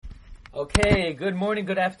Okay, good morning,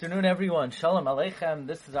 good afternoon, everyone. Shalom Aleichem.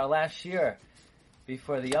 This is our last year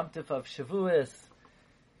before the Yom Tov of Shavuos,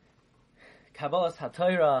 Kabbalas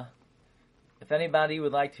HaTorah. If anybody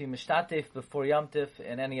would like to be mishtatef before Yom Tov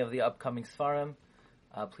in any of the upcoming Sfarim,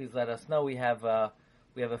 please let us know. We have a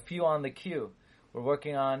few on the queue. We're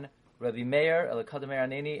working on Rabbi Meir, Elakad Meir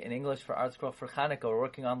Aneni in English for Art Scroll for Chanukah. We're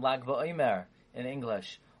working on Lag BaOmer in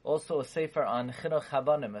English. Also a sefer on Chinuch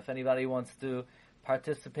Habanim. If anybody wants to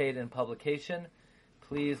participate in publication,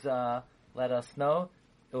 please let us know.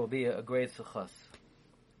 It will be a great suchos.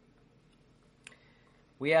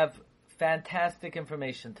 We have fantastic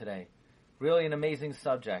information today. Really an amazing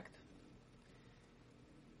subject.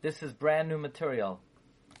 This is brand new material.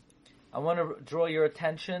 I want to draw your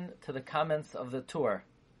attention to the comments of the tour.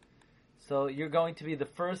 So you're going to be the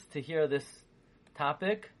first to hear this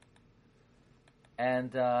topic,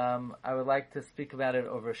 and I would like to speak about it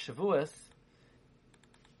over Shavuos.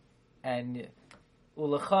 And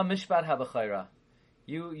Ulecha Mishpat HaBechayra.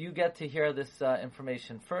 You get to hear this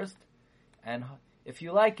information first, and if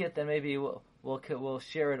you like it, then maybe we'll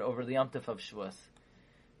share it over the Yom Tov of Shavuos.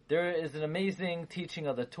 There is an amazing teaching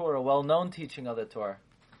of the Torah, a well-known teaching of the Torah,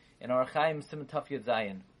 in Orach Chaim Siman Taf Yud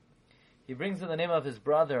Zayin. He brings in the name of his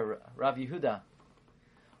brother, Rav Yehuda.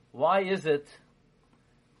 Why is it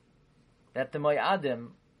that the Mo'adim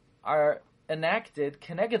are enacted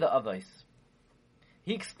keneged the Avos?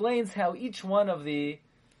 He explains how each one of the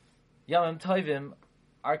Yom Tovim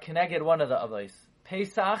are keneged one of the Avos.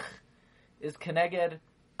 Pesach is keneged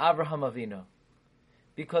Avraham Avinu.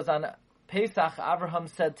 Because on Pesach, Avraham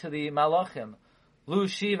said to the Malachim, Lu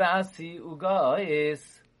Shivasi Ugais.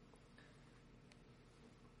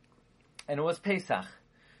 And it was Pesach.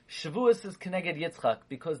 Shavuos is keneged Yitzchak,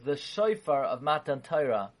 because the shofar of Matan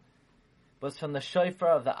Torah was from the shofar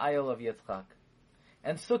of the Ayil of Yitzchak.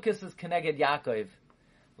 And Sukkos is keneged Yaakov,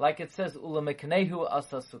 like it says, Ulameknehu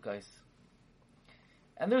asa Sukkos.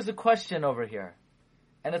 And there's a question over here,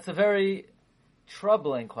 and it's a very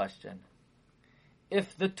troubling question.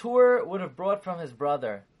 If the Tur would have brought from his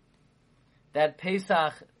brother that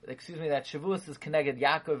that Shavuos is keneged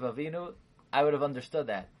Yaakov Avinu, I would have understood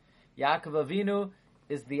that. Yaakov Avinu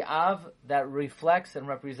is the Av that reflects and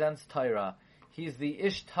represents Torah. He's the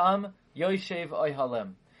Ishtam Yoshev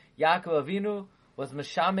Oyhalem. Yaakov Avinu was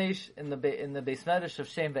Meshamesh in the Beis Medrash of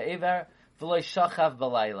Shem Ve'ever V'loi Shachav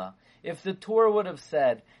B'layla. If the Torah would have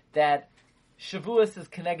said that Shavuos is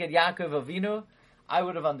keneged Yaakov Avinu, I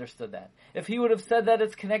would have understood that. If he would have said that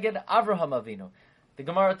it's keneged Avraham Avinu, the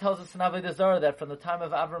Gemara tells us in Avodah Zarah that from the time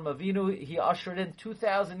of Avraham Avinu, he ushered in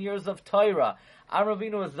 2,000 years of Torah. Avraham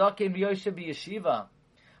Avinu was Zaken V'Yoshev B'Yeshiva.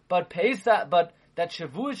 But that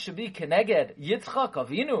Shavuos should be keneged Yitzchak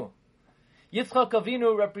Avinu. Yitzchak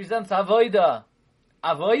Avinu represents Avodah.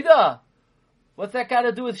 Avodah? What's that got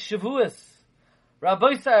to do with Shavuos?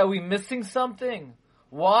 Rabbi say, are we missing something?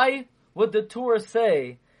 Why would the Torah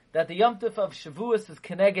say that the Yom Tov of Shavuos is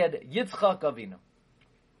keneged Yitzchak Avinu?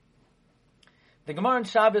 The Gemara in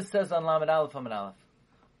Shabbos says on Lamed Aleph Amud Aleph,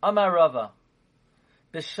 Amar Rava,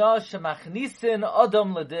 B'shah shemachnisin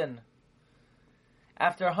Adam ledin.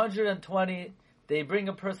 After 120, they bring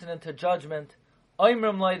a person into judgment.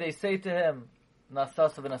 Oimrim loy, they say to him,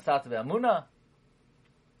 Nasasav v'nasata v'amuna.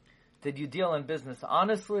 Did you deal in business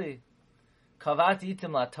honestly? Kavat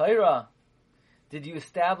itim la Torah. Did you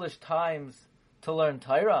establish times to learn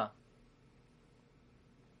Torah?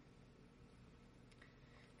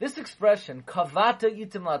 This expression, kavata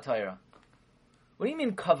itim la Torah. What do you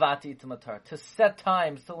mean kavata itim la Torah? To set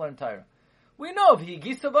times to learn Torah. We know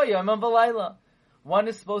v'higisa b'yom v'layla. One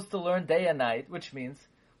is supposed to learn day and night, which means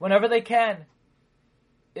whenever they can.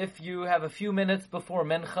 If you have a few minutes before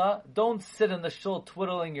mincha, don't sit in the shul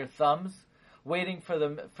twiddling your thumbs, waiting for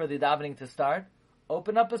the davening to start.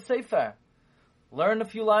 Open up a sefer. Learn a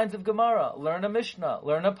few lines of Gemara. Learn a Mishnah.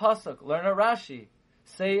 Learn a Pasuk. Learn a Rashi.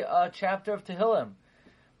 Say a chapter of Tehillim.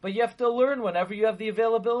 But you have to learn whenever you have the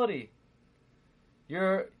availability.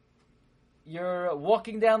 You're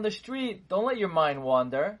walking down the street. Don't let your mind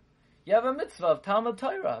wander. You have a mitzvah of Talmud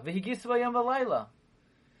Torah. V'higis v'yom v'layla.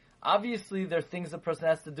 Obviously, there are things a person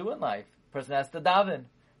has to do in life. A person has to daven.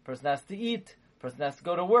 A person has to eat. A person has to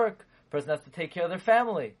go to work. A person has to take care of their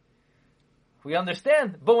family. We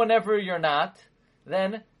understand. But whenever you're not,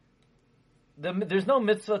 then there's no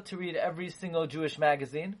mitzvah to read every single Jewish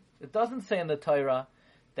magazine. It doesn't say in the Torah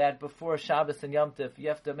that before Shabbos and Yom Tov, you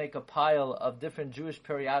have to make a pile of different Jewish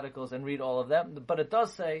periodicals and read all of them. But it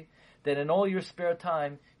does say that in all your spare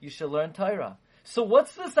time, you should learn Torah. So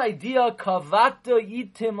what's this idea, kavata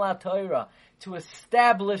yitim la Torah, to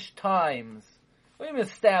establish times? What do you mean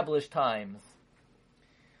establish times?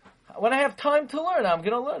 When I have time to learn, I'm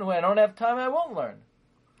going to learn. When I don't have time, I won't learn.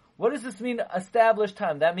 What does this mean, established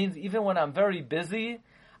time? That means even when I'm very busy,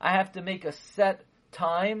 I have to make a set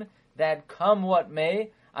time that come what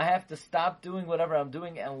may, I have to stop doing whatever I'm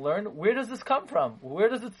doing and learn. Where does this come from? Where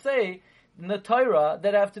does it say in the Torah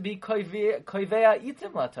that I have to be koivea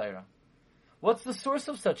itim la Torah? What's the source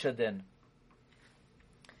of such a din?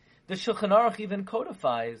 The Shulchan Aruch even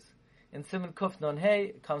codifies in Siman Kuf Nun Hey,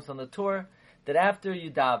 it comes on the Torah, that after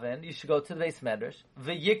you daven, you should go to the Beis Medrash.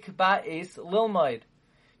 V'yikba es lilmoid.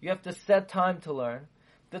 You have to set time to learn.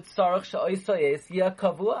 That tzarich she'oisay es ya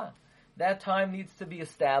kavua. That time needs to be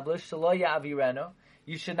established. Shelo ya'avireno.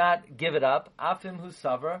 You should not give it up. Afim hu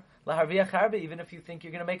savar laharviach harbe. Even if you think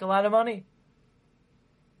you're going to make a lot of money.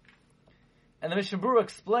 And the Mishnah Berurah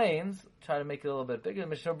explains, try to make it a little bit bigger. The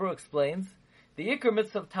Mishnah Berurah explains, the Iker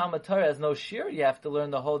mitzvah of Talmud Torah has no shir. You have to learn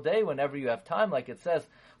the whole day whenever you have time, like it says,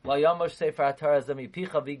 La yamosh sefer Torah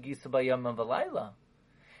zamipicha v'gisa b'yom v'layla.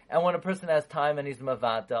 And when a person has time and he's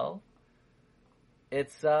mavatel,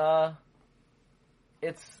 it's a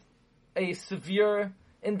severe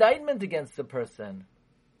indictment against the person.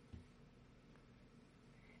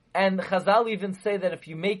 And Chazal even say that if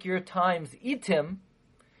you make your times itim,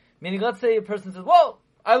 meaning let's say a person says, well,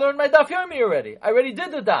 I learned my daf yomi already. I already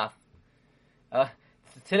did the daf.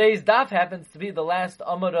 Today's daf happens to be the last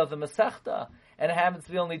amud of the Masechta, and it happens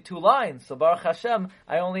to be only 2 lines. So Baruch Hashem,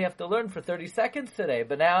 I only have to learn for 30 seconds today,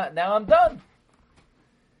 but now I'm done.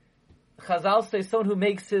 Chazal say someone who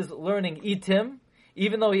makes his learning itim,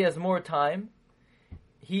 even though he has more time,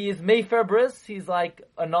 he is mefer bris, he's like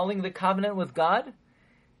annulling the covenant with God,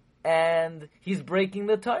 and he's breaking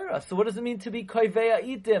the Torah. So what does it mean to be koivea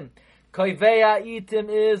itim? Koivea itim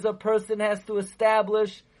is a person has to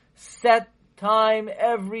establish set time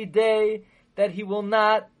every day that he will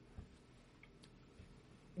not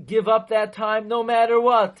give up that time no matter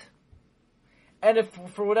what. And if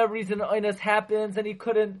for whatever reason oinus happens and he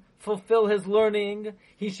couldn't fulfill his learning,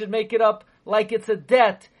 he should make it up like it's a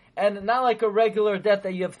debt, and not like a regular debt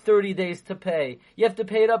that you have 30 days to pay. You have to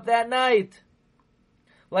pay it up that night.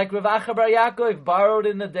 Like Rav Acha Bar Yaakov borrowed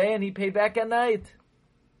in the day and he paid back at night.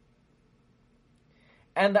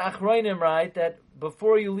 And the Achronim write that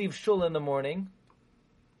before you leave shul in the morning,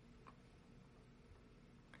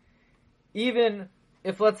 even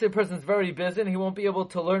if, let's say, a person's very busy and he won't be able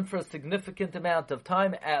to learn for a significant amount of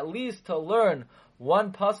time, at least to learn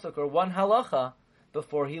one pasuk or one halacha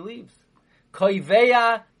before he leaves.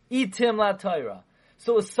 Koiveya itim la Torah.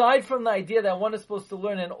 So aside from the idea that one is supposed to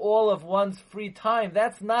learn in all of one's free time,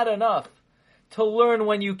 that's not enough to learn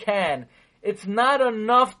when you can. It's not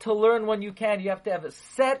enough to learn when you can. You have to have a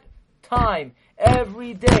set time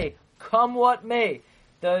every day, come what may.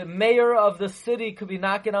 The mayor of the city could be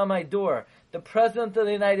knocking on my door. The president of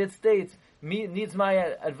the United States needs my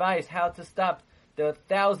advice how to stop the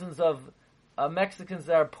thousands of Mexicans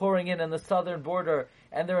that are pouring in the southern border,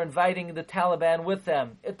 and they're inviting the Taliban with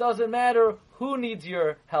them. It doesn't matter who needs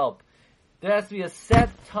your help. There has to be a set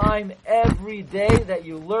time every day that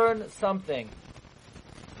you learn something.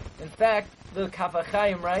 In fact, the Kaf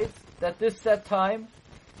HaChaim writes that this set time,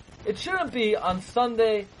 it shouldn't be on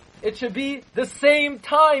Sunday, it should be the same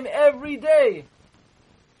time every day.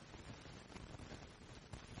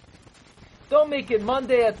 Don't make it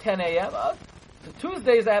Monday at 10 a.m.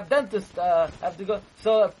 Tuesdays I have dentist, have to go.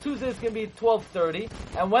 So Tuesday it's going to be 12:30,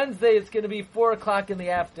 and Wednesday it's going to be 4 o'clock in the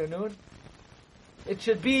afternoon. It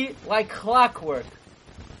should be like clockwork.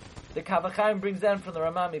 The Kaf HaChaim brings down from the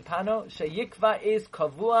Ramah Mipano, Sheyikva es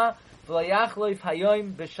kavua v'layachloif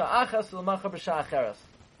hayoim b'sha'achas v'l'machar b'sha'acheres.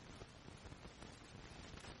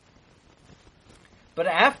 But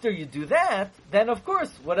after you do that, then of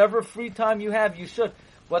course, whatever free time you have, you should.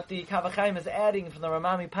 What the Kaf HaChaim is adding from the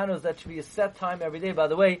Ramah Mipano is that should be a set time every day. By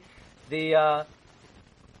the way, the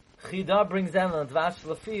Chida brings down the Dvash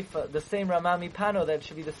Lafif, the same Ramah Mipano, that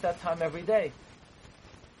should be the set time every day.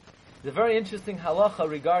 There's a very interesting halacha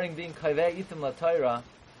regarding being Koivei Itim La Torah,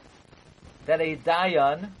 that a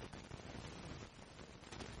Dayan,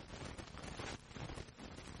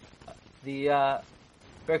 the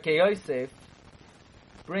Berkei Yosef,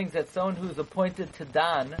 brings that someone who's appointed to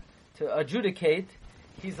Dan, to adjudicate,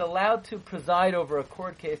 he's allowed to preside over a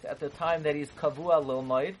court case at the time that he's Kavua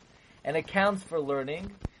Lilmoid, and accounts for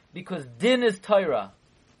learning, because Din is Torah.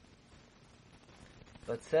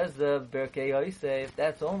 But says the Berkei Yosef,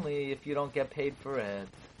 that's only if you don't get paid for it.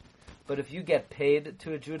 But if you get paid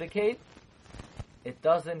to adjudicate, it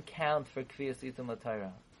doesn't count for Kviyas Itim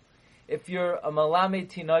LaTorah. If you're a Malame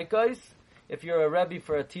Tinoikos, if you're a Rebbe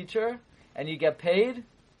for a teacher, and you get paid,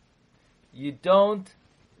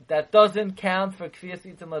 that doesn't count for Kviyas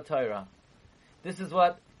Itim LaTorah. This is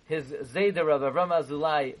what his Zeder of Avram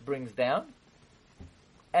Azulai brings down.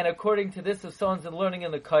 And according to this, if someone's learning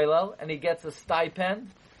in the Kollel and he gets a stipend,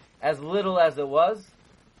 as little as it was,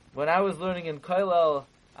 when I was learning in Kollel,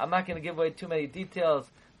 I'm not going to give away too many details,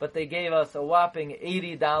 but they gave us a whopping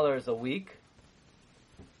 $80 a week.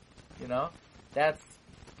 You know, that's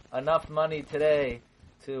enough money today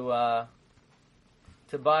to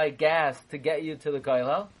buy gas to get you to the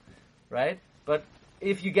Kollel, right? But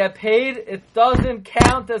if you get paid, it doesn't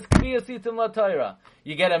count as Kriyas Itim LaTorah.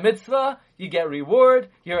 You get a mitzvah, you get reward,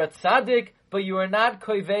 you're a tzaddik, but you are not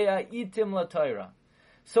Koiveya Itim LaTorah.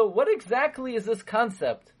 So what exactly is this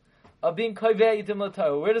concept of being Koiveya Itim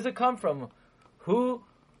LaTorah? Where does it come from?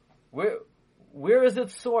 Where is it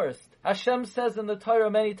sourced? Hashem says in the Torah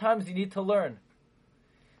many times you need to learn.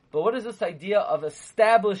 But what is this idea of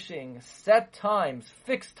establishing set times,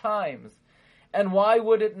 fixed times? And why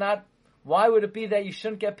would it be that you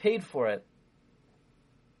shouldn't get paid for it?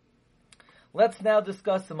 Let's now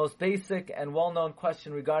discuss the most basic and well-known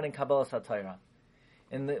question regarding Kabbalas HaTorah.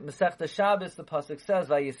 In the Masechta Shabbos, the pasuk says,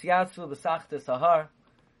 "Vayisyatzu b'sachtes hahar."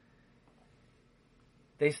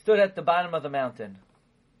 They stood at the bottom of the mountain.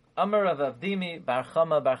 Amar Rav Avdimi bar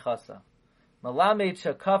Chama bar Chasa. Malamed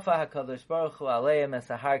shakafa HaKadosh Baruch Hu aleim es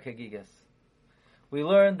hahar kagigas. We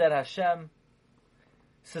learned that Hashem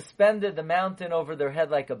suspended the mountain over their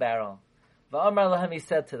head like a barrel. Va'amar lahem, he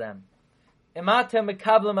said to them, Imatem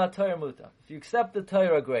mekablim HaTorah muta. If you accept the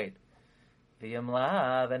Torah, great. V'yam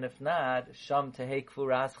lav, and if not, sham tehei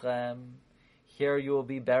kfuraschem. Here you will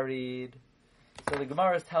be buried. So the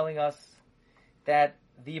Gemara is telling us that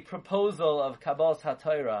the proposal of Kabbalas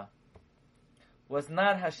HaTorah was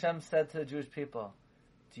not Hashem said to the Jewish people,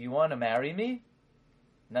 do you want to marry me?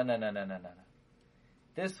 No.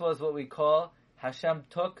 This was what we call, Hashem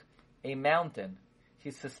took a mountain.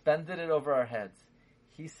 He suspended it over our heads.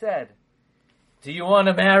 He said, do you want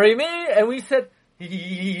to marry me? And we said,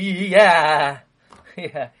 yeah,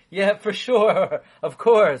 for sure, of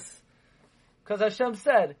course. Because Hashem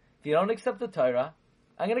said, if you don't accept the Torah,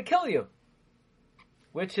 I'm going to kill you.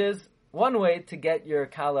 Which is one way to get your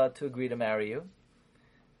Kala to agree to marry you.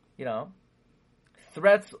 You know,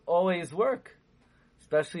 threats always work,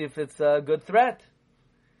 especially if it's a good threat.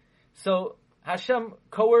 So Hashem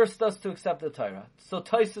coerced us to accept the Torah. So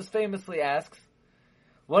Tosfos famously asks,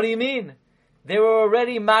 what do you mean? They were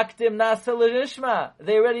already makdim nasa l'nishma.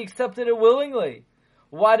 They already accepted it willingly.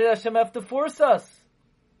 Why did Hashem have to force us?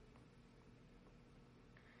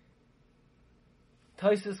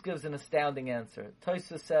 Tosfos gives an astounding answer.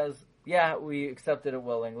 Tosfos says, yeah, we accepted it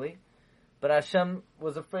willingly, but Hashem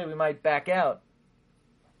was afraid we might back out.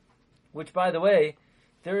 Which, by the way,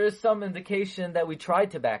 there is some indication that we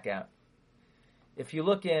tried to back out. If you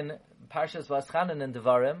look in Parshas Vaschanan and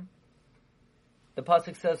Devarim, the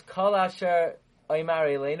pasuk says, Kol asher oimar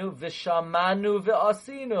eleinu v'shamanu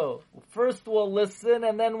v'asinu. First we'll listen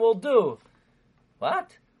and then we'll do.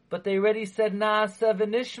 What? But they already said, Na'aseh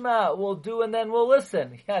v'nishma, we'll do and then we'll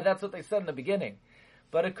listen. Yeah, that's what they said in the beginning.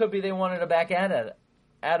 But it could be they wanted to back out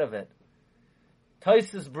of it.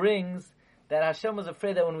 Tosfos brings that Hashem was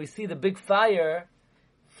afraid that when we see the big fire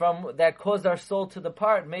from that caused our soul to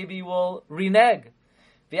depart, maybe we'll renege.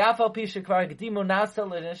 V'afal pi shekvar gedimu na'aseh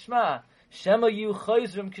l'nishma, shema yu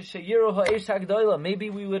choizrim k'sheyiru ha'esh ha'gdoila. Maybe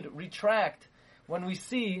we would retract when we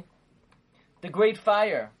see the great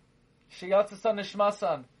fire. Sheyatzasan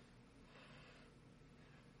nishmasan.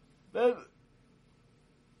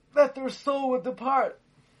 That their soul would depart.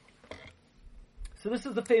 So this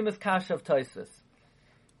is the famous kasha of Tosfos.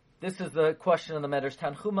 This is the question of the Medrash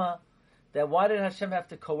Tanchuma, that why did Hashem have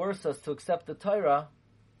to coerce us to accept the Torah,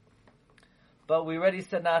 but we already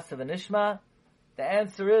said Na'aseh v'nishma? The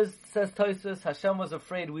answer is, says Tosfos, Hashem was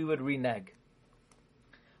afraid we would renege.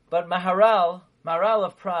 But Maharal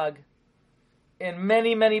of Prague, in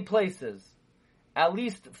many, many places, at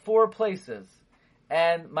least 4 places,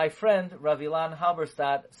 and my friend Rav Ilan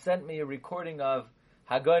Halberstadt sent me a recording of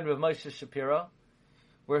Hagoin Rav Moshe Shapiro,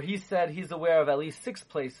 where he said he's aware of at least 6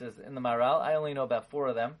 places in the Maharal. I only know about 4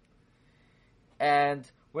 of them. And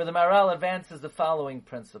where the Maharal advances the following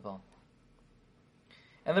principle.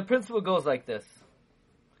 And the principle goes like this.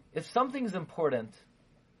 If something's important,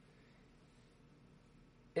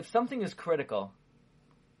 if something is critical,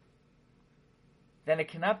 then it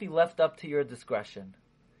cannot be left up to your discretion.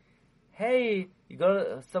 Hey,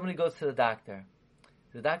 somebody goes to the doctor.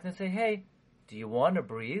 The doctor say, hey, do you want to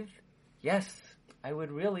breathe? Yes, I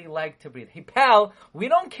would really like to breathe. Hey, pal, we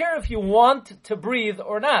don't care if you want to breathe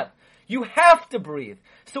or not. You have to breathe.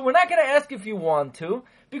 So we're not going to ask if you want to,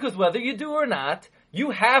 because whether you do or not,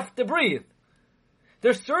 you have to breathe.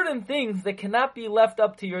 There's certain things that cannot be left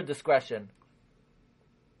up to your discretion.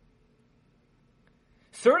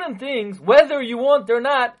 Certain things, whether you want or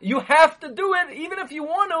not, you have to do it, even if you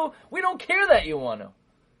want to. We don't care that you want to.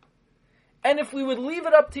 And if we would leave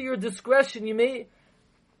it up to your discretion, you may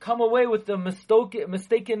come away with the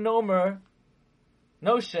mistaken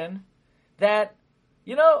notion that,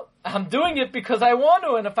 I'm doing it because I want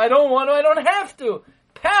to, and if I don't want to, I don't have to.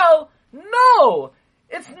 Pal, no!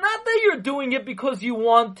 It's not that you're doing it because you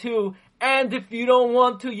want to, and if you don't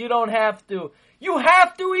want to, you don't have to. You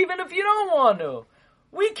have to even if you don't want to.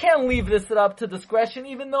 We can't leave this up to discretion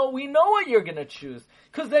even though we know what you're going to choose.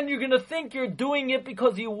 Because then you're going to think you're doing it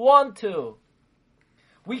because you want to.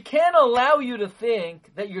 We can't allow you to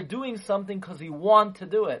think that you're doing something because you want to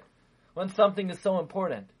do it when something is so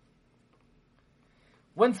important.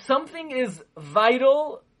 When something is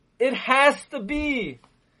vital, it has to be.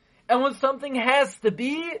 And when something has to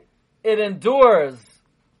be, it endures.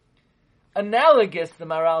 Analogous, the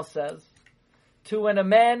Maral says, to when a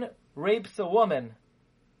man rapes a woman.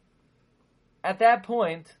 At that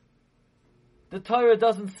point, the Torah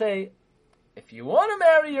doesn't say, if you want to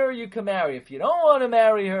marry her, you can marry. If you don't want to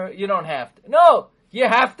marry her, you don't have to. No, you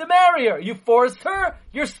have to marry her. You forced her,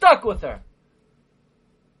 you're stuck with her.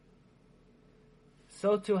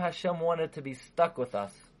 So too Hashem wanted to be stuck with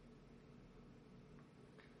us.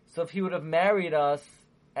 So if he would have married us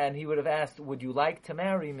and he would have asked, would you like to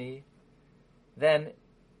marry me? Then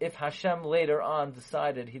if Hashem later on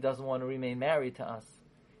decided he doesn't want to remain married to us,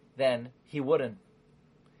 then he wouldn't.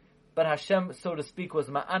 But Hashem, so to speak, was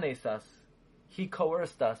ma'anes us. He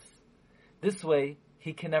coerced us. This way,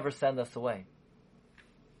 he can never send us away.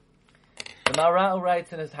 The Maral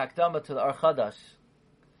writes in his Hakdama to the Ar Chadash,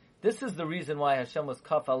 this is the reason why Hashem was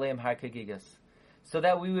kaf aleim har kagigas, so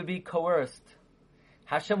that we would be coerced.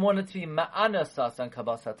 Hashem wanted to be ma'anas us on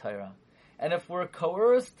Kabbalas HaTorah. And if we're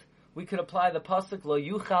coerced, we could apply the pasuk, lo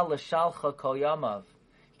yuchal l'shalcha kol yamav.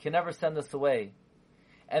 He can never send us away.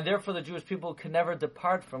 And therefore the Jewish people can never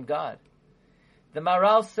depart from God. The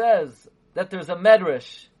Maral says that there's a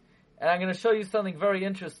medrash, and I'm going to show you something very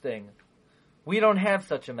interesting. We don't have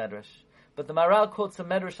such a medrash. But the Maral quotes a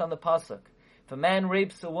medrash on the pasuk. If a man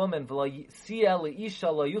rapes a woman, when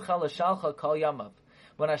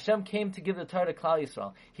Hashem came to give the Torah to Klal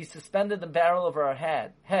Yisrael, He suspended the barrel over our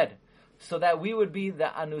head, so that we would be the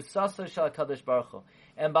anusasa shel HaKadosh Baruch Hu.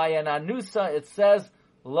 And by an anusa, it says,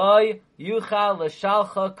 Lo yuchal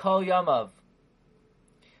l'shalcha kol yamav.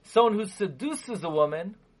 Someone who seduces a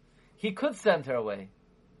woman, he could send her away.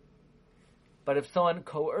 But if someone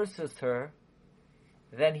coerces her,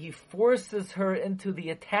 then he forces her into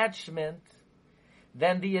the attachment,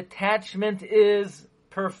 then the attachment is,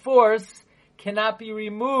 per force, cannot be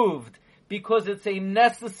removed, because it's a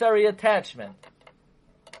necessary attachment.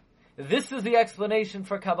 This is the explanation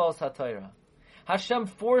for Kabbalas HaTorah. Hashem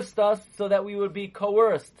forced us so that we would be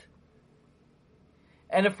coerced.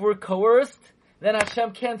 And if we're coerced, then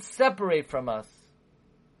Hashem can't separate from us.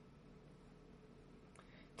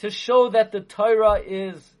 To show that the Torah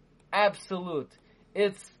is absolute.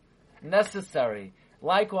 It's necessary.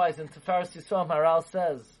 Likewise, in Tiferes Yisrael, Maral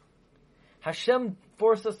says, Hashem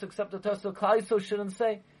forced us to accept the Torah, so Klal Yisrael shouldn't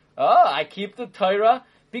say, I keep the Torah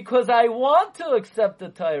because I want to accept the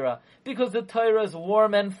Torah. Because the Torah is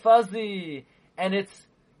warm and fuzzy. And it's,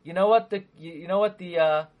 you know what the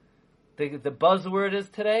buzzword is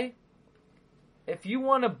today? If you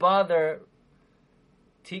want to bother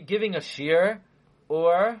giving a shir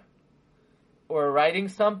or writing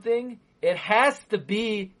something, it has to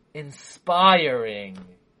be inspiring.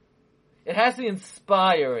 It has to be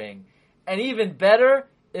inspiring. And even better,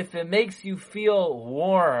 if it makes you feel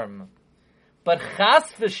warm. But chas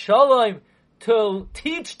v'shalom, to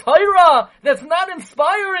teach Torah that's not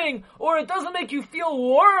inspiring, or it doesn't make you feel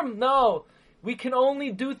warm. No. We can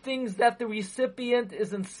only do things that the recipient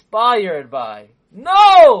is inspired by.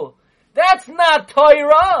 No! That's not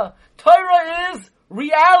Torah! Torah is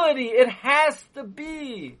reality. It has to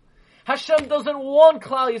be. Hashem doesn't want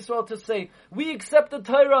Klal Yisrael to say, we accept the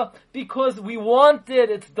Torah because we want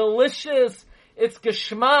it, it's delicious, it's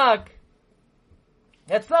geschmack.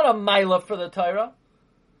 That's not a milah for the Torah.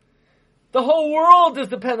 The whole world is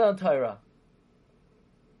dependent on Torah.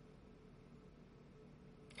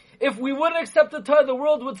 If we wouldn't accept the Torah, the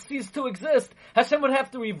world would cease to exist. Hashem would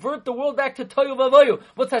have to revert the world back to Tohu Vavohu.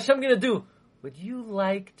 What's Hashem going to do? Would you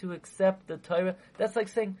like to accept the Torah? That's like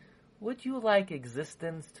saying, would you like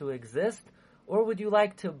existence to exist? Or would you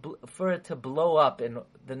like for it to blow up in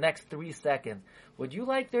the next 3 seconds? Would you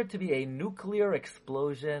like there to be a nuclear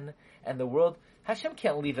explosion and the world... Hashem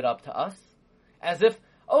can't leave it up to us. As if,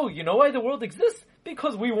 you know why the world exists?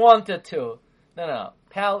 Because we want it to. No.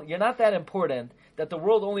 Pal, you're not that important that the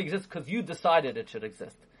world only exists because you decided it should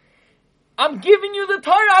exist. I'm giving you the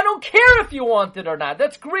Torah. I don't care if you want it or not.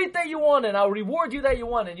 That's great that you want it. I'll reward you that you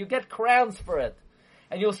want it. You get crowns for it.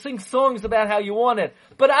 And you'll sing songs about how you want it.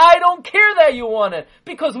 But I don't care that you want it.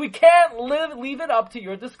 Because we can't leave it up to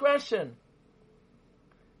your discretion.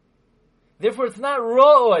 Therefore, it's not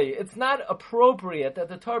ro'oi. It's not appropriate that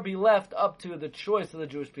the Torah be left up to the choice of the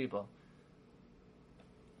Jewish people.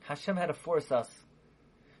 Hashem had to force us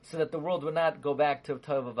so that the world would not go back to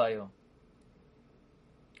Tov Avayu.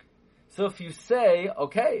 So if you say,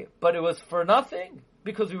 okay, but it was for nothing,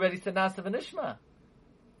 because we already said Nasav and Ishma.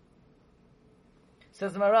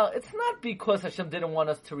 Says the Maharal, it's not because Hashem didn't want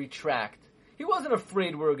us to retract. He wasn't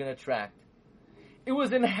afraid we were going to retract. It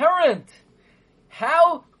was inherent.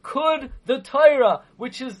 How could the Torah,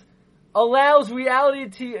 which allows reality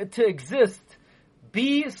to exist,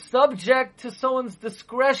 be subject to someone's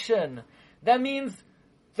discretion? That means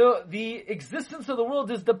the existence of the world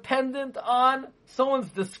is dependent on someone's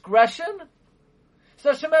discretion?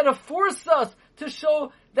 So Hashem had to force us to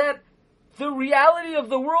show that the reality of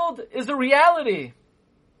the world is a reality.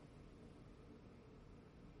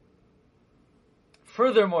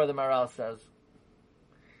 Furthermore, the Maharal says,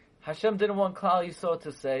 Hashem didn't want Klal Yisrael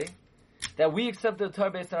to say that we accept the Torah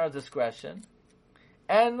based on our discretion,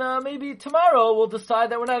 and maybe tomorrow we'll decide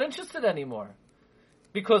that we're not interested anymore.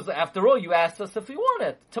 Because after all, you asked us if we want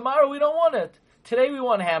it. Tomorrow we don't want it. Today we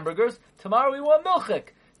want hamburgers. Tomorrow we want milchik.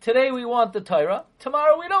 Today we want the Torah.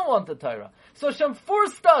 Tomorrow we don't want the Torah. So Hashem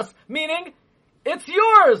forced us, meaning it's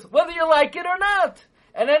yours, whether you like it or not.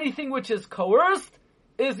 And anything which is coerced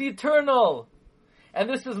is eternal. And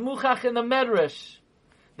this is muchach in the Medrash.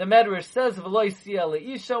 The Medrash says, V'lo yisiya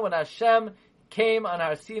le'isha, when Hashem came on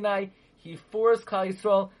Har Sinai, He forced Klal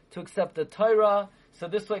Yisrael to accept the Torah. So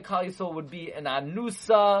this way Klal Yisrael would be an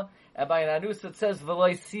anusa. And by an anusa it says, V'lo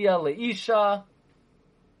yisiya le'isha.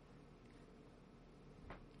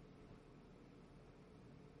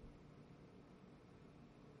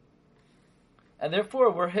 And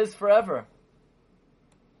therefore, we're His forever.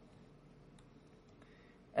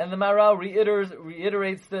 And the Maharal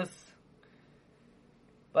reiterates this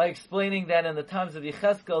by explaining that in the times of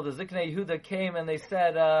Yecheskel, the Ziknei Yehuda came and they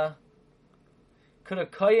said, could a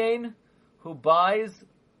kohen who buys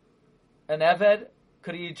an Eved,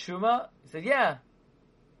 could he eat Truma? He said, yeah.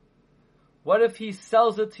 What if he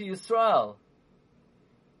sells it to Yisrael?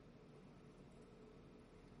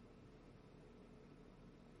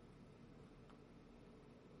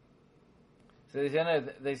 So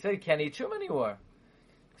they said, can't eat Truma anymore.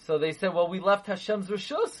 So they said, well, we left Hashem's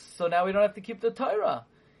Rishus, so now we don't have to keep the Torah.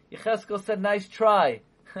 Yecheskel said, nice try.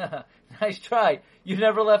 Nice try. You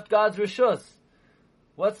never left God's Rishus.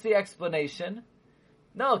 What's the explanation?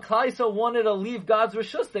 No, Klal Yisrael wanted to leave God's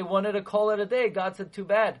Rishus. They wanted to call it a day. God said, too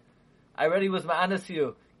bad. I already was ma'anas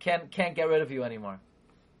you. Can't get rid of you anymore.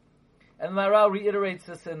 And Maharal reiterates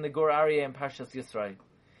this in the Gur Aryeh and Parshas Yisrael,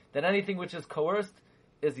 that anything which is coerced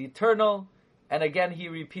is eternal. And again, he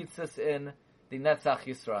repeats this in the Netzach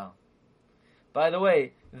Yisrael. By the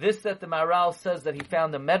way, this that the Maharal says that he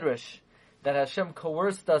found a Medrash, that Hashem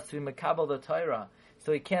coerced us to be Mekabel the Torah,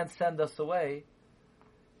 so He can't send us away.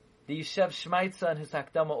 The Yishev Shmaitza in his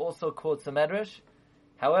Hakdama also quotes a Medrash.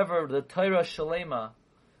 However, the Torah Shalema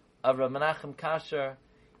of Rav Menachem Kasher,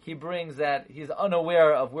 he brings that he's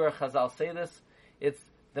unaware of where Chazal say this. It's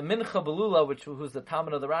the Mincha Belula, who's the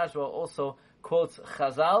Talmud of the Rajva, also quotes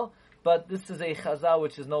Chazal, but this is a Chazal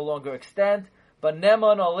which is no longer extant. But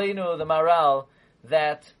Neman Aleinu, the Maharal,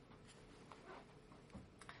 that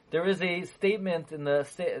there is a statement in the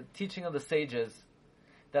teaching of the sages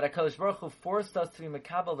that HaKadosh Baruch Hu forced us to be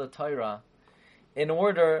Mekabel the Torah in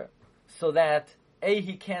order so that A,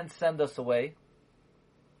 He can't send us away,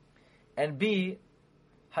 and B,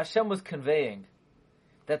 Hashem was conveying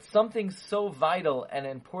that something so vital and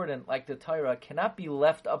important like the Torah cannot be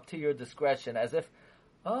left up to your discretion as if,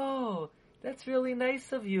 oh, that's really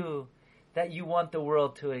nice of you that you want the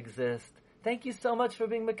world to exist. Thank you so much for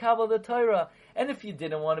being Mekabel the Torah. And if you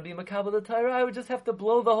didn't want to be Mekabel the Torah, I would just have to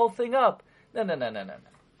blow the whole thing up. No.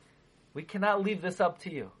 We cannot leave this up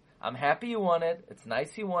to you. I'm happy you want it. It's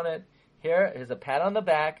nice you want it. Here's a pat on the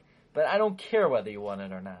back, but I don't care whether you want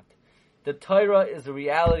it or not. The Torah is a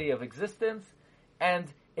reality of existence, and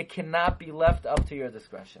it cannot be left up to your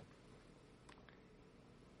discretion.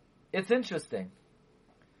 It's interesting.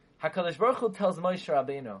 HaKadosh Baruch Hu tells Moshe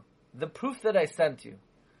Rabbeinu, the proof that I sent you,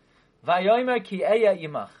 Vayomer ki eya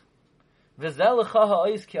imach, v'zel lecha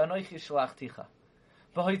ha'ois ki anochi shalachticha,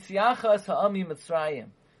 v'hoitziacha es ha'ami Mitzrayim,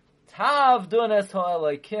 ta'avdun es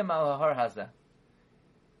ha'elokim al ha'har hazeh.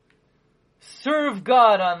 Serve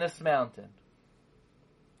God on this mountain.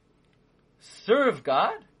 Serve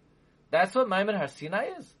God? That's what Maimon Har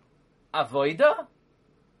Sinai is? avoida?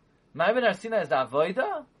 Maimon Har Sinai is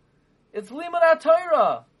avoida? It's limud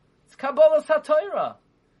HaTorah. It's Kabbalah HaTorah.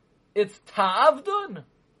 It's ta'avdun.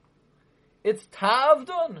 It's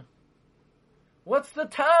ta'avdun. What's the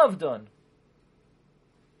ta'avdun?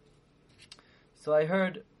 So I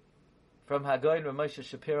heard from Hagoyin Rav Moshe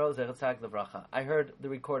Shapiro, Zechatzak Levracha. I heard the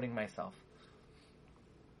recording myself.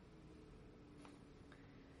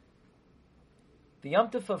 The Yom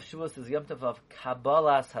Tov of Shavuos is Yom Tov of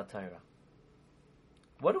Kabbalas HaTorah.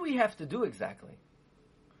 What do we have to do exactly?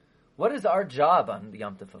 What is our job on the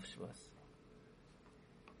Yom Tov of Shavuos?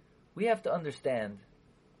 We have to understand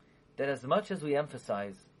that as much as we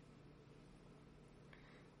emphasize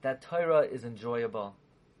that Torah is enjoyable,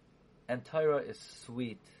 and Torah is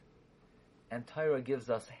sweet, and Torah gives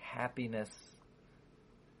us happiness,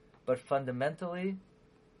 but fundamentally,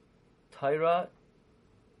 Torah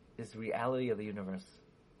is the reality of the universe.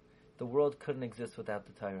 The world couldn't exist without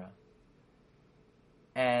the Torah.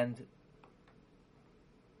 And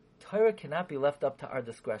Torah cannot be left up to our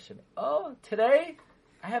discretion. Oh, today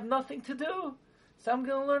I have nothing to do, so I'm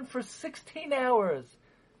going to learn for 16 hours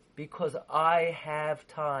because I have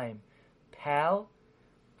time. Pal,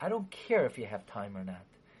 I don't care if you have time or not.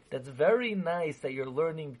 That's very nice that you're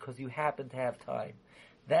learning because you happen to have time.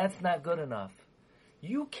 That's not good enough.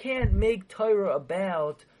 You can't make Torah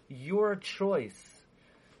about your choice.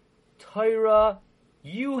 Torah,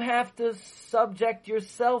 you have to subject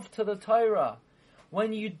yourself to the Torah.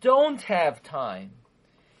 When you don't have time,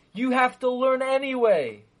 you have to learn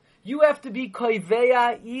anyway. You have to be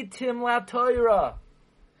koiveya itim la Torah.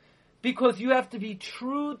 Because you have to be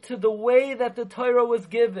true to the way that the Torah was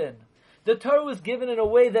given. The Torah was given in a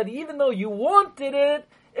way that even though you wanted it,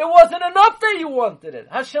 it wasn't enough that you wanted it.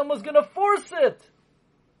 Hashem was going to force it.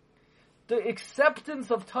 The acceptance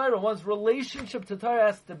of Torah, one's relationship to Torah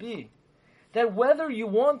has to be that whether you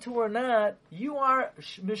want to or not, you are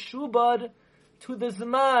meshubad to the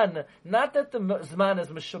Zman. Not that the Zman is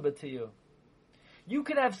meshubad to you. You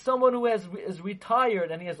can have someone who is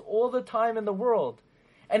retired and he has all the time in the world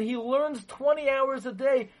and he learns 20 hours a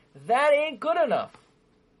day. That ain't good enough.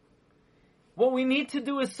 What we need to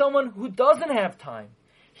do is someone who doesn't have time.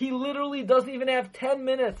 He literally doesn't even have 10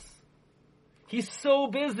 minutes. He's so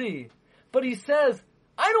busy. But he says,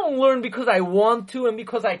 I don't learn because I want to and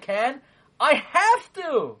because I can. I have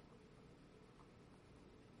to.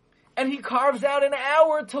 And he carves out an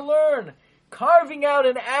hour to learn. Carving out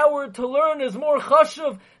an hour to learn is more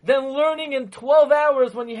chashuv than learning in 12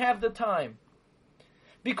 hours when you have the time.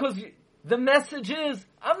 Because the message is,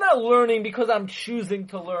 I'm not learning because I'm choosing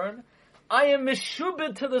to learn. I am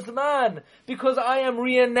meshubed to the Zman because I am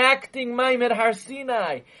reenacting Maimed Har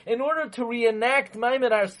Sinai. In order to reenact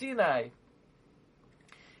Maimed Har Sinai,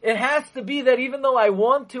 it has to be that even though I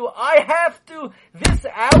want to, I have to. This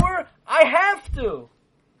hour, I have to.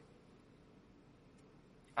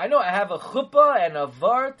 I know I have a chuppah and a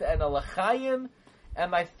vart and a l'chaim and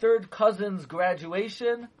my third cousin's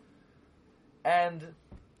graduation. And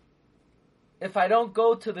if I don't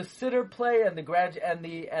go to the siddur play and the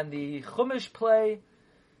chumash play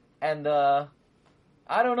and I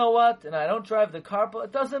don't know what, and I don't drive the carpool,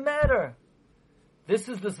 it doesn't matter. This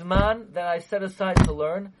is the Zman that I set aside to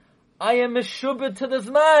learn. I am meshubed to the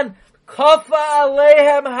Zman. Kafa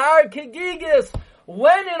aleihem har kegigis.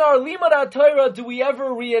 When in our Limud HaTorah do we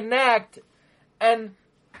ever reenact and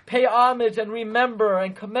pay homage and remember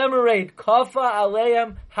and commemorate Kafa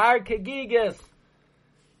aleihem har kegigis?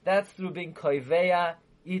 That's through being koiveya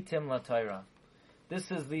itim la Torah.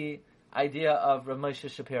 This is the idea of Rav Moshe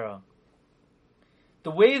Shapiro.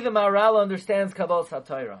 The way the Maharal understands Kabbalas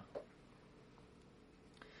HaTorah.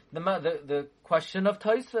 The question of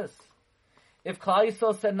Tosfos. If Klal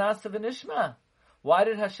Yisrael said Nasa v'nishma, why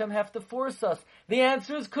did Hashem have to force us? The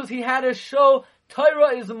answer is because He had to show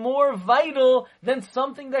Torah is more vital than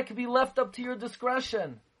something that could be left up to your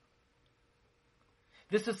discretion.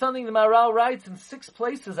 This is something the Maharal writes in 6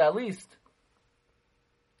 places at least.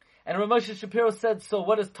 And Rav Moshe Shapiro said, so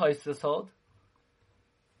what does Tosfos hold?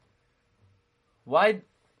 Why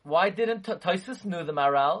didn't Tosfos knew the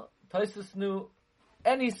Maharal? Tosfos knew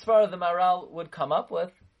any svara the Maharal would come up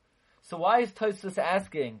with. So why is Tosfos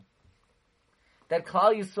asking that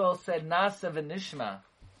Klal Yisrael said Nasa v'nishma?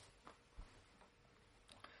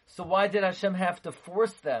 So why did Hashem have to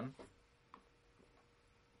force them?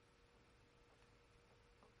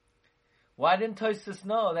 Why didn't Tosfos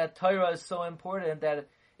know that Torah is so important that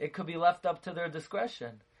it could be left up to their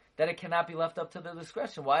discretion? That it cannot be left up to their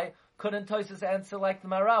discretion? Why couldn't Tosfos answer like the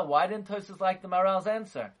Maharal? Why didn't Tosfos like the Maharal's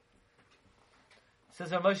answer?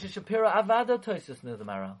 Says Rav Moshe Shapiro, Avada Tosfos knew the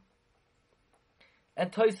Maharal.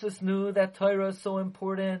 And Tosfos knew that Torah is so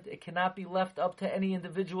important, it cannot be left up to any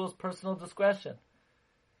individual's personal discretion.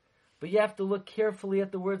 But you have to look carefully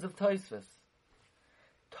at the words of Tosfos.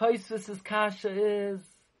 Tosfos' kasha is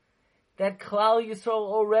that Klal Yisrael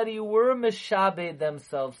already were mishabed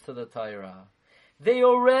themselves to the Torah. They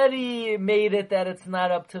already made it that it's not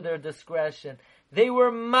up to their discretion. They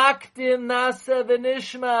were makdim nasa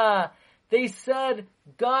v'nishma. They said,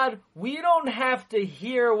 God, we don't have to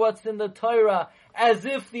hear what's in the Torah as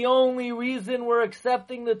if the only reason we're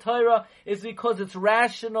accepting the Torah is because it's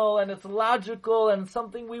rational and it's logical and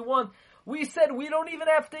something we want. We said we don't even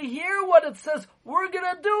have to hear what it says. We're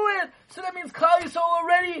going to do it. So that means Klal Yisrael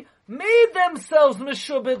already made themselves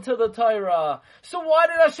meshubed to the Torah. So why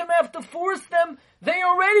did Hashem have to force them? They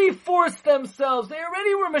already forced themselves. They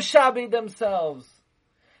already were meshabed themselves.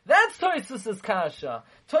 That's Tosfos' kasha.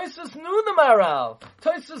 Tosfos knew the Maral.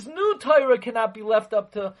 Tosfos knew Torah cannot be left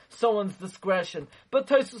up to someone's discretion. But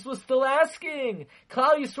Tosfos was still asking.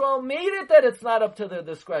 Klal Yisrael made it that it's not up to their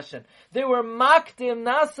discretion. They were makdim,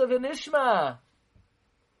 nasa, and ishma.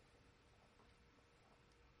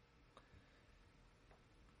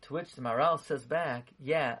 To which the Maral says back,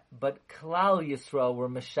 yeah, but Klal Yisrael were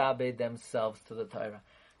meshabed themselves to the Torah.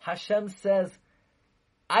 Hashem says,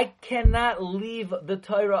 I cannot leave the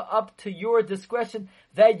Torah up to your discretion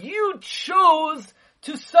that you chose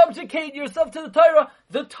to subjugate yourself to the Torah.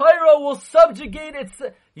 The Torah will subjugate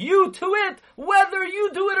you to it, whether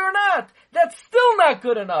you do it or not. That's still not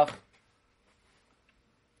good enough.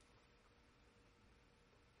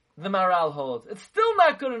 The Maral holds. It's still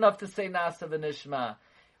not good enough to say Nasa v'nishma.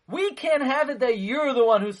 We can't have it that you're the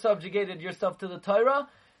one who subjugated yourself to the Torah.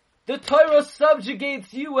 The Torah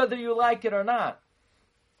subjugates you whether you like it or not.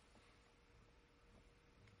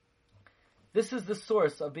 This is the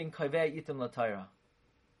source of being kaveh itim l'Torah.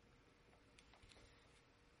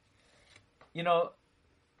 You know,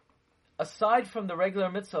 aside from the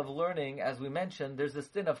regular mitzvah of learning, as we mentioned, there's this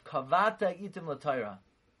din of kavata itim l'Torah.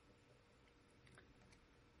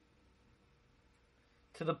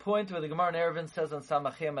 To the point where the Gemara in Eruvin says on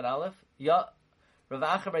Samachim and Aleph, Rav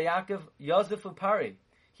Acha bar Yaakov, Yosef Upari.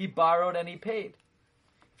 He borrowed and he paid.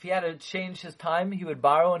 If he had to change his time, he would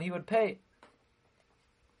borrow and he would pay.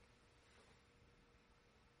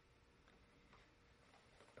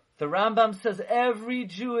 The Rambam says every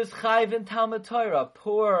Jew is chayiv in Talmud Torah,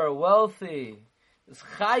 poor, wealthy, is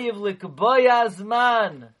chayiv likboya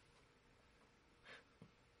zman.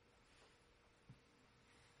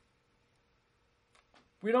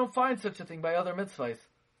 We don't find such a thing by other mitzvahs.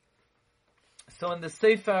 So in the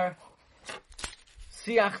Sefer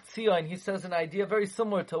Siach Tzion, he says an idea very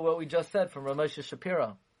similar to what we just said from Ramosha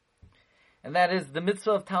Shapiro. And that is the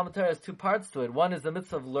mitzvah of Talmud Torah has two parts to it. One is the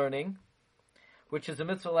mitzvah of learning, which is a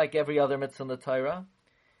mitzvah like every other mitzvah in the Torah.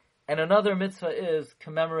 And another mitzvah is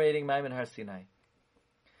commemorating Maimon Har Sinai.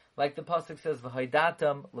 Like the pasuk says,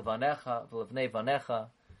 V'haidatam levanecha v'levnei vanecha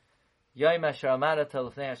yoyim asher amarata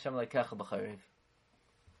lefnei Hashem lekecha b'chariv.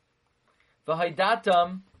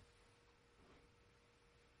 V'haidatam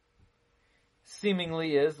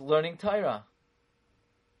seemingly is learning Torah.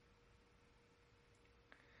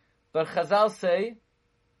 But Chazal say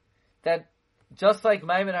that just like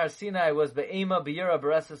Maimon Har Sinai was be'ema b'yira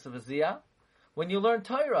b'reses of Aziyah, when you learn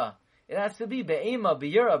Torah, it has to be be'ema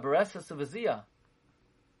b'yira b'reses of Aziyah.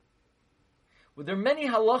 Well, there are many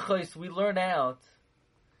halachos we learn out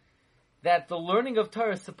that the learning of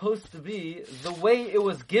Torah is supposed to be the way it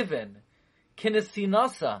was given,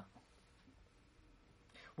 kinesinasa.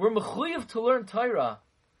 We're mechuyev to learn Torah,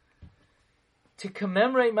 to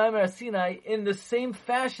commemorate Maimon Har Sinai in the same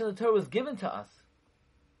fashion the Torah was given to us.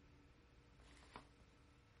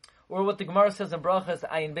 Or what the Gemara says in Brachas,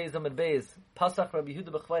 Ayin Beis Amud Beis, Pasach Rabbi Yehuda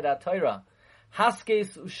b'chvayid HaTorah,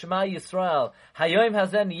 Haskes u'Shema Yisrael, Hayoim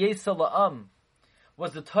hazen Yesa la'am.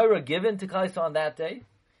 Was the Torah given to Klal Yisrael on that day?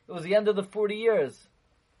 It was the end of the 40 years.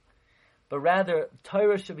 But rather,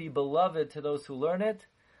 Torah should be beloved to those who learn it,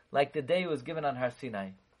 like the day it was given on Har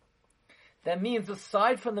Sinai. That means,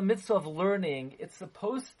 aside from the mitzvah of learning, it's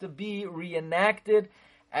supposed to be reenacted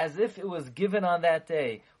as if it was given on that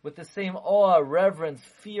day, with the same awe, reverence,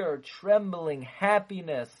 fear, trembling,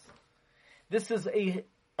 happiness. This is a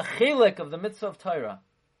chilek of the mitzvah of Torah.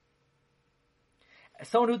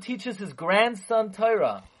 Someone who teaches his grandson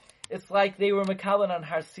Torah, it's like they were mekabel on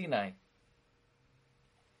Har Sinai.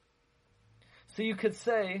 So you could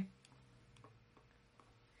say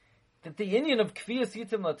that the inyan of Kviyas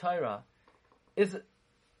Yitim LaTorah is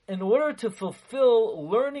in order to fulfill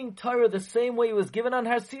learning Torah the same way it was given on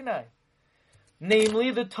Har Sinai.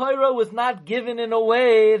 Namely, the Torah was not given in a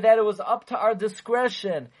way that it was up to our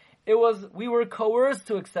discretion. we were coerced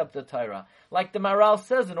to accept the Torah. Like the Maral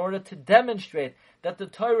says, in order to demonstrate that the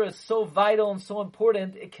Torah is so vital and so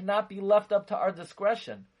important, it cannot be left up to our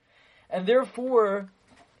discretion. And therefore,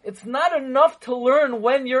 it's not enough to learn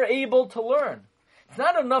when you're able to learn. It's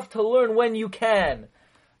not enough to learn when you can.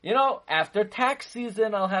 After tax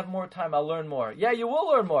season, I'll have more time, I'll learn more. Yeah, you will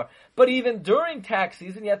learn more. But even during tax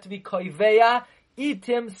season, you have to be koiveya,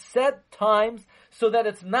 itim, set times, so that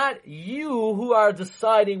it's not you who are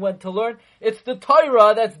deciding when to learn. It's the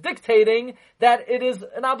Torah that's dictating that it is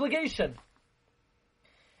an obligation.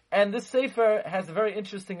 And this Sefer has a very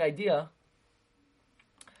interesting idea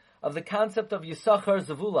of the concept of Yisachar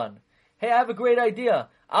Zavulan. Hey, I have a great idea.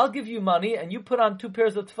 I'll give you money and you put on 2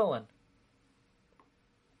 pairs of tefillin.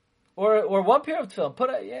 Or 1 pair of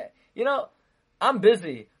tefillin. I'm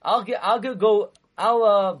busy. I'll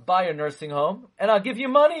buy a nursing home and I'll give you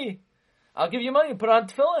money. I'll give you money and put on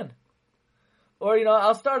tefillin. Or,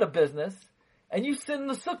 I'll start a business and you sit in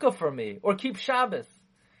the sukkah for me. Or keep Shabbos.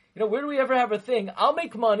 Where do we ever have a thing? I'll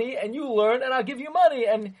make money and you learn and I'll give you money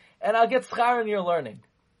and I'll get schar in your learning.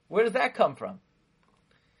 Where does that come from?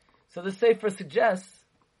 So the Sefer suggests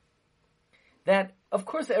that, of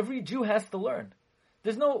course, every Jew has to learn.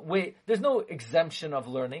 There's no exemption of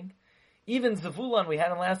learning. Even Zavulon, we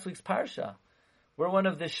had in last week's Parsha, we're one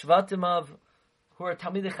of the Shvatim who are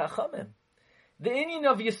Talmidei Chachamim. The inyan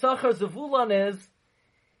of Yisachar Zavulon is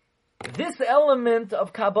this element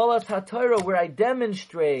of Kabbalas HaTorah where I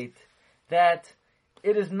demonstrate that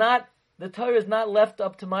the Torah is not left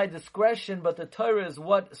up to my discretion, but the Torah is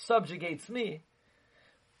what subjugates me.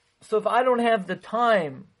 So if I don't have the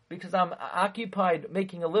time, because I'm occupied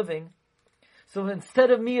making a living, so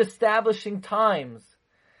instead of me establishing times,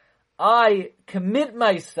 I commit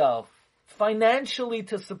myself financially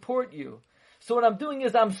to support you. So what I'm doing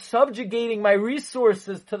is I'm subjugating my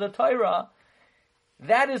resources to the Torah.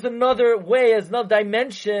 That is another way, is another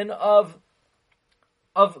dimension of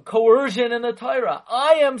coercion in the Torah.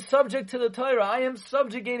 I am subject to the Torah. I am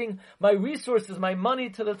subjugating my resources, my money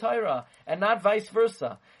to the Torah, and not vice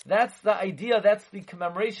versa. That's the idea, that's the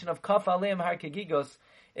commemoration of Kaf Aleim Har Kegigos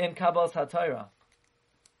in Kabbalas HaTorah.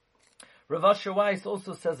 Rav Asher Weiss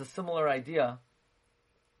also says a similar idea,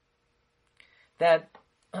 that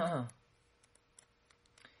the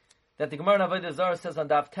Gemara in Avodah Zarah says on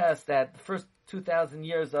Daf Tes that the first 2,000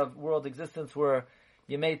 years of world existence were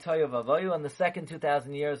Yemei Toya Vavoyu, and the second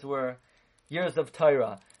 2,000 years were years of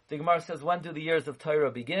Torah. The Gemara says, when do the years of Torah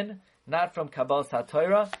begin? Not from Kabbalas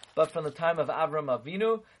HaTorah, but from the time of Avram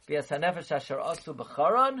Avinu, B'yas HaNefesh Asher Asu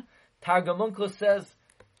B'charan. Targum Onkelos says,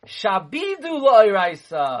 Shabidu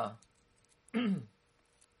Lo'iraisa.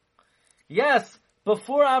 Yes,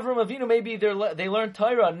 before Avram Avinu, maybe they learned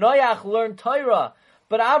Torah. Noach learned Torah,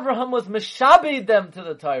 but Avraham was Meshabed them to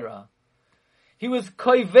the Torah. He was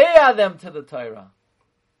Koiveya them to the Torah.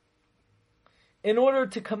 In order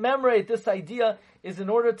to commemorate, this idea is in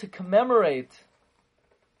order to commemorate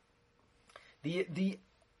the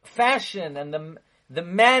fashion and the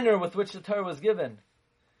manner with which the Torah was given.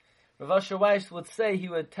 Rav Asher Weiss would say, he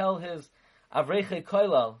would tell his Avreiche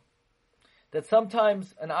Koilel that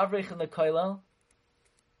sometimes an Avreich in the Koilel,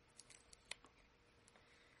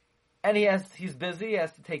 and he's busy, he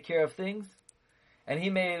has to take care of things, and he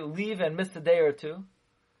may leave and miss a day or two.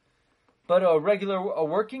 But a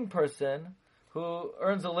working person who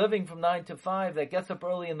earns a living from 9 to 5, that gets up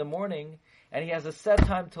early in the morning, and he has a set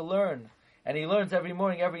time to learn, and he learns every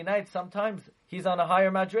morning, every night, sometimes he's on a higher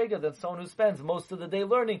madrega than someone who spends most of the day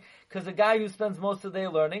learning, because the guy who spends most of the day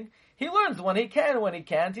learning, he learns when he can, when he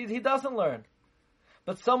can't, he doesn't learn.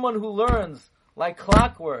 But someone who learns like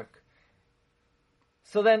clockwork,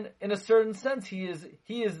 so then in a certain sense he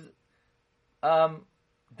is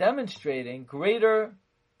demonstrating greater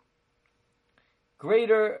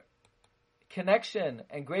connection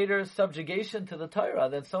and greater subjugation to the Torah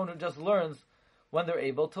than someone who just learns when they're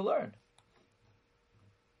able to learn.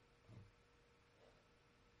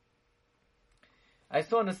 I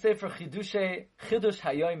saw in a Sefer Chidush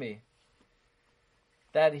Hayomi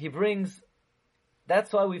that he brings,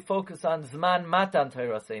 that's why we focus on Zman Matan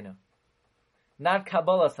Torah Seinu, not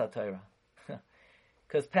Kabbalas HaTorah.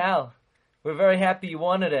 Because, pal, we're very happy you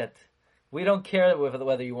wanted it. We don't care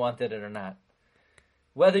whether you wanted it or not.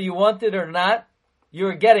 Whether you want it or not,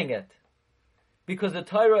 you're getting it. Because the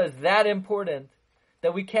Torah is that important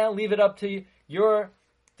that we can't leave it up to your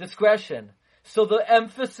discretion. So the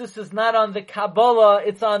emphasis is not on the Kabbalah,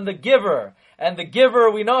 it's on the giver. And the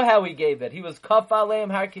giver, we know how he gave it. He was Kaf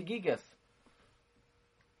Aleim Har Kegigos.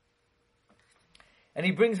 And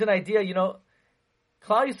he brings an idea, Klal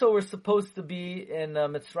Yisrael were supposed to be in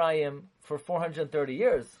Mitzrayim for 430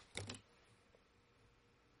 years.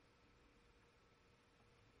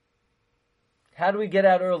 How do we get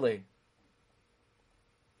out early?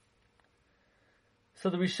 So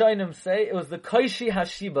the Rishonim say it was the Koishi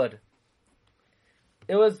Hashibad.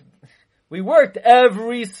 We worked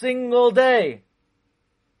every single day.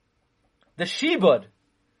 The Shibud.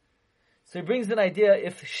 So he brings an idea,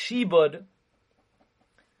 if Shibud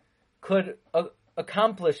could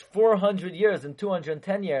accomplish 400 years in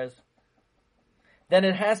 210 years, then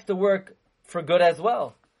it has to work for good as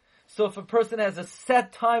well. So if a person has a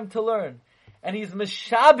set time to learn, and he's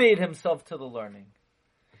mishabed himself to the learning,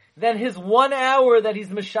 then his 1 hour that he's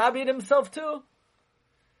mishabed himself to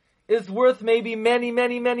is worth maybe many,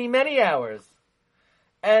 many, many, many hours.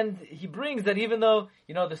 And he brings that even though,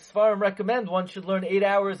 the Sfarim recommend one should learn 8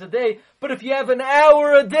 hours a day, but if you have an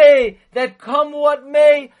hour a day that come what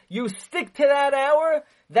may, you stick to that hour,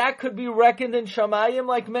 that could be reckoned in Shamayim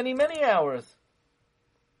like many, many hours.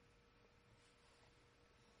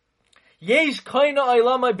 Yesh koina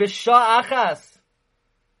olamai b'sha achas.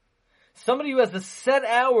 Somebody who has a set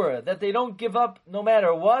hour that they don't give up no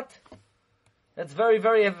matter what, that's very,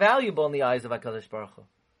 very valuable in the eyes of HaKadosh Baruch Hu.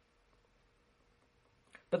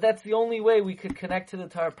 But that's the only way we could connect to the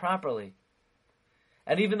Torah properly.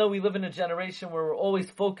 And even though we live in a generation where we're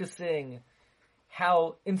always focusing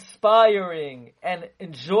how inspiring and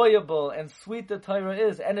enjoyable and sweet the Torah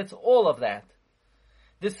is, and it's all of that,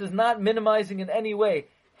 this is not minimizing in any way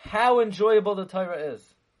how enjoyable the Torah is,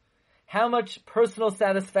 how much personal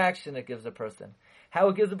satisfaction it gives a person, how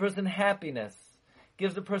it gives a person happiness,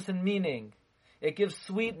 gives a person meaning, it gives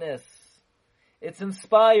sweetness, it's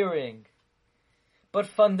inspiring. But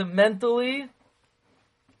fundamentally,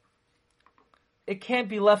 it can't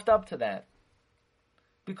be left up to that.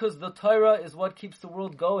 Because the Torah is what keeps the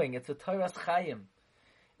world going. It's a Torah's Chaim.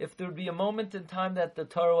 If there would be a moment in time that the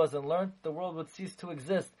Torah wasn't learned, the world would cease to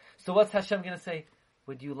exist. So what's Hashem going to say?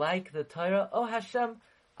 Would you like the Torah? Oh Hashem,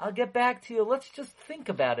 I'll get back to you. Let's just think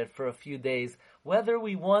about it for a few days. Whether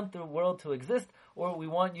we want the world to exist or we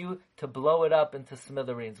want you to blow it up into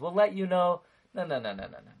smithereens. We'll let you know. No.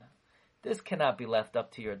 This cannot be left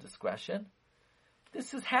up to your discretion.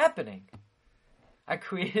 This is happening. I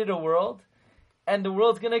created a world, and the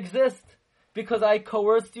world's going to exist because I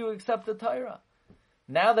coerced you to accept the Torah.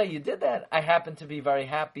 Now that you did that, I happen to be very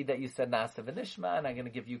happy that you said Na'aseh v'nishma, and I'm going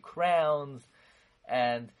to give you crowns,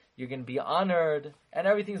 and you're going to be honored, and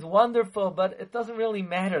everything's wonderful, but it doesn't really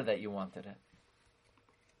matter that you wanted it.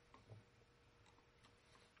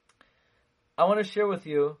 I want to share with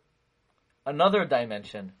you another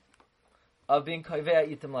dimension of being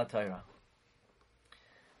Koivea Itim La Torah.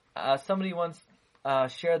 Somebody once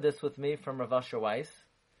shared this with me from Rav Asher Weiss,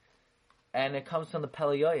 and it comes from the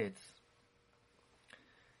Peleioids.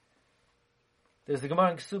 There's a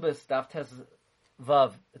Gemara in Ksubas, Daf Tes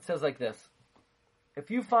Vav. It says like this: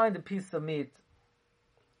 if you find a piece of meat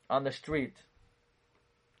on the street,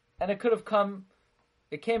 and it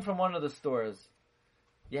came from one of the stores.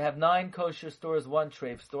 You have 9 kosher stores, 1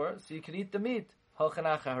 treif store, so you can eat the meat.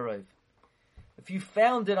 Holchanacha Harayv. If you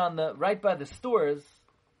found it right by the stores,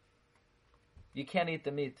 you can't eat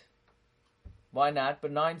the meat. Why not?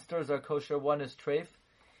 But 9 stores are kosher, 1 is treif.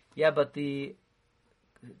 Yeah, but the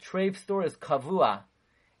treif store is kavua,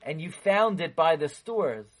 and you found it by the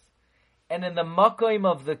stores. And in the makoim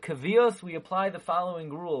of the kavios, we apply the following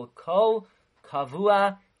rule: kol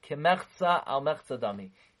kavua kemechza al mechza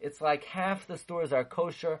dami. It's like half the stores are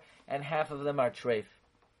kosher and half of them are treif.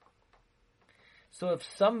 So if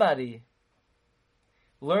somebody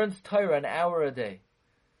learns Torah an hour a day,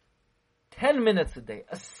 10 minutes a day,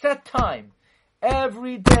 a set time,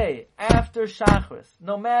 every day after Shachris,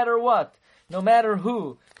 no matter what, no matter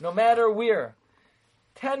who, no matter where,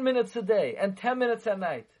 10 minutes a day and 10 minutes at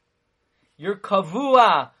night, you're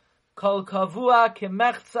kavua, kol kavua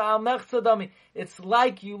kemechza al mechza dami. It's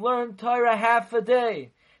like you learned Torah half a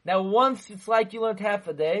day. Now once it's like you learned half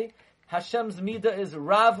a day, Hashem's midah is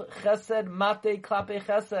Rav Chesed Mate Klape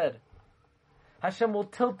Chesed. Hashem will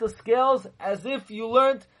tilt the scales as if you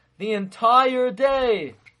learned the entire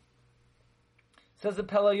day. Says the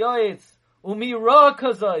Peleioids, Umi ra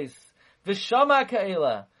kazois, v'shama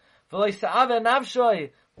ka'ela, v'loi sa'ave nafshoi,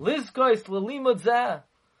 lizkois l'limud zeh.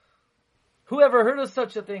 Whoever heard of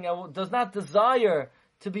such a thing and does not desire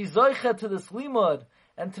to be zoicha to this limud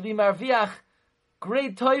and to be marviach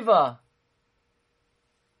great toiva,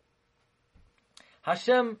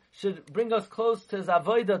 Hashem should bring us close to His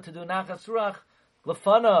avodah to do nachas ruach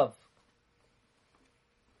lefanav.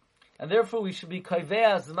 And therefore we should be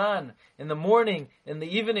kaivei azman in the morning, in the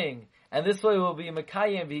evening, and this way we'll be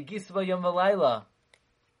mekayim v'yigisva yom v'layla.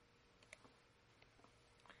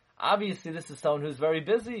 Obviously this is someone who's very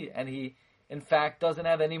busy and he in fact doesn't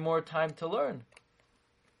have any more time to learn.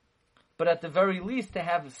 but at the very least to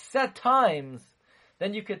have set times,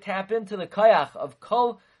 then you could tap into the kayach of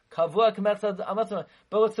kol kavua k'metzad amatzah.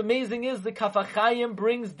 But what's amazing is the Kaf HaChaim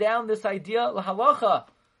brings down this idea lahalacha.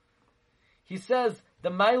 He says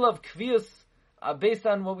the mile of kvius, based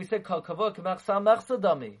on what we said, kol kavua k'metzad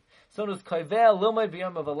mechsadami. So it's koiveh lilmay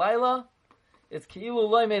b'yom of a laila. It's ki'ilu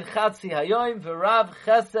loimed chatzi hayoim v'rav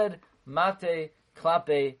chesed mate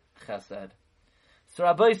klape chesed. So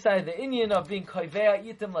Rabbi say the inyan of being koiveh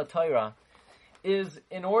itim la Torah is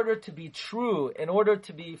in order to be true, in order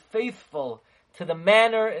to be faithful to the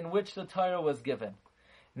manner in which the Torah was given.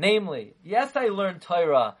 Namely, yes, I learned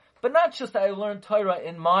Torah, but not just I learned Torah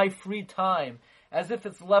in my free time, as if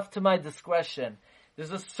it's left to my discretion.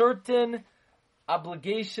 There's a certain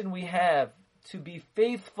obligation we have to be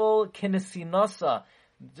faithful kinesinasa,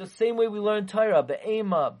 the same way we learn Torah,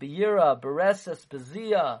 be'ema, be'yira, bereses,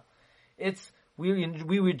 be'ziyah.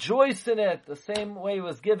 We rejoice in it the same way it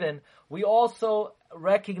was given. We also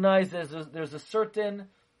recognize there's a certain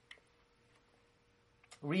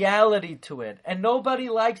reality to it. And nobody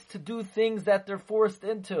likes to do things that they're forced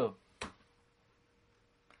into.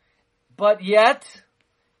 But yet,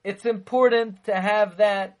 it's important to have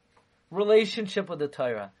that relationship with the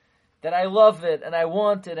Torah. That I love it and I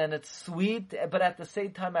want it and it's sweet, but at the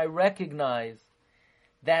same time I recognize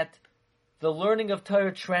that the learning of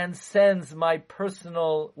Torah transcends my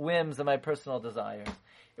personal whims and my personal desires.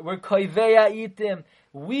 We're koivea itim.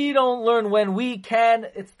 We don't learn when we can.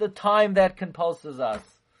 It's the time that compulses us.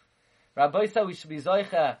 Rabbi said we should be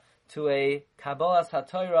zoicha to a Kabbalas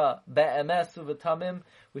HaTorah be'emes u'v'tamim.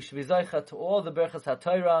 We should be zoicha to all the berachas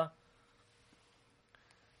HaTorah.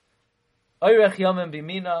 Oirech yomim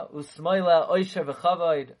bimina usmoila oisher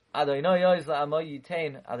v'chavoid Adonai yoz la'amoy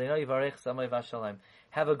yitain Adonai yivarech samay v'ashalem.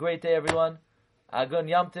 Have a great day, everyone. Agun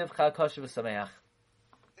Yom Tov, Chag Kosher v'Sameach.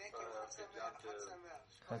 Thank you.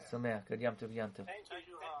 Chag Sameach. Good Yom Tov, Yom Tov. Thank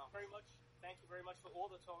you very much. Thank you very much for all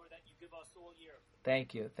the Torah that you give us all year.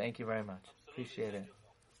 Thank you. Thank you very much. Absolutely. Appreciate it.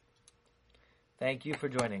 Thank you for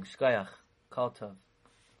joining. Shkoyach. Kol Tov.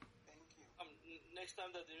 Thank you. Next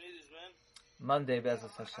time that there is, man. Monday,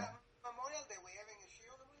 Be'ezus Hashem. Memorial Day, we having a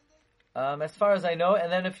shiur on Monday? As far as I know,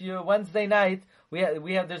 and then if you Wednesday night, we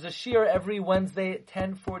have there's a shiur every Wednesday at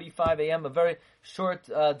 10:45 a.m. a very short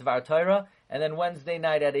Dvar Torah, and then Wednesday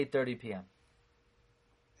night at 8:30 p.m.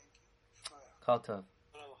 Thank you. Kol Tov.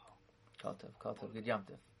 Kol Tov. Kol Tov. Good Yom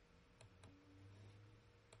Tov.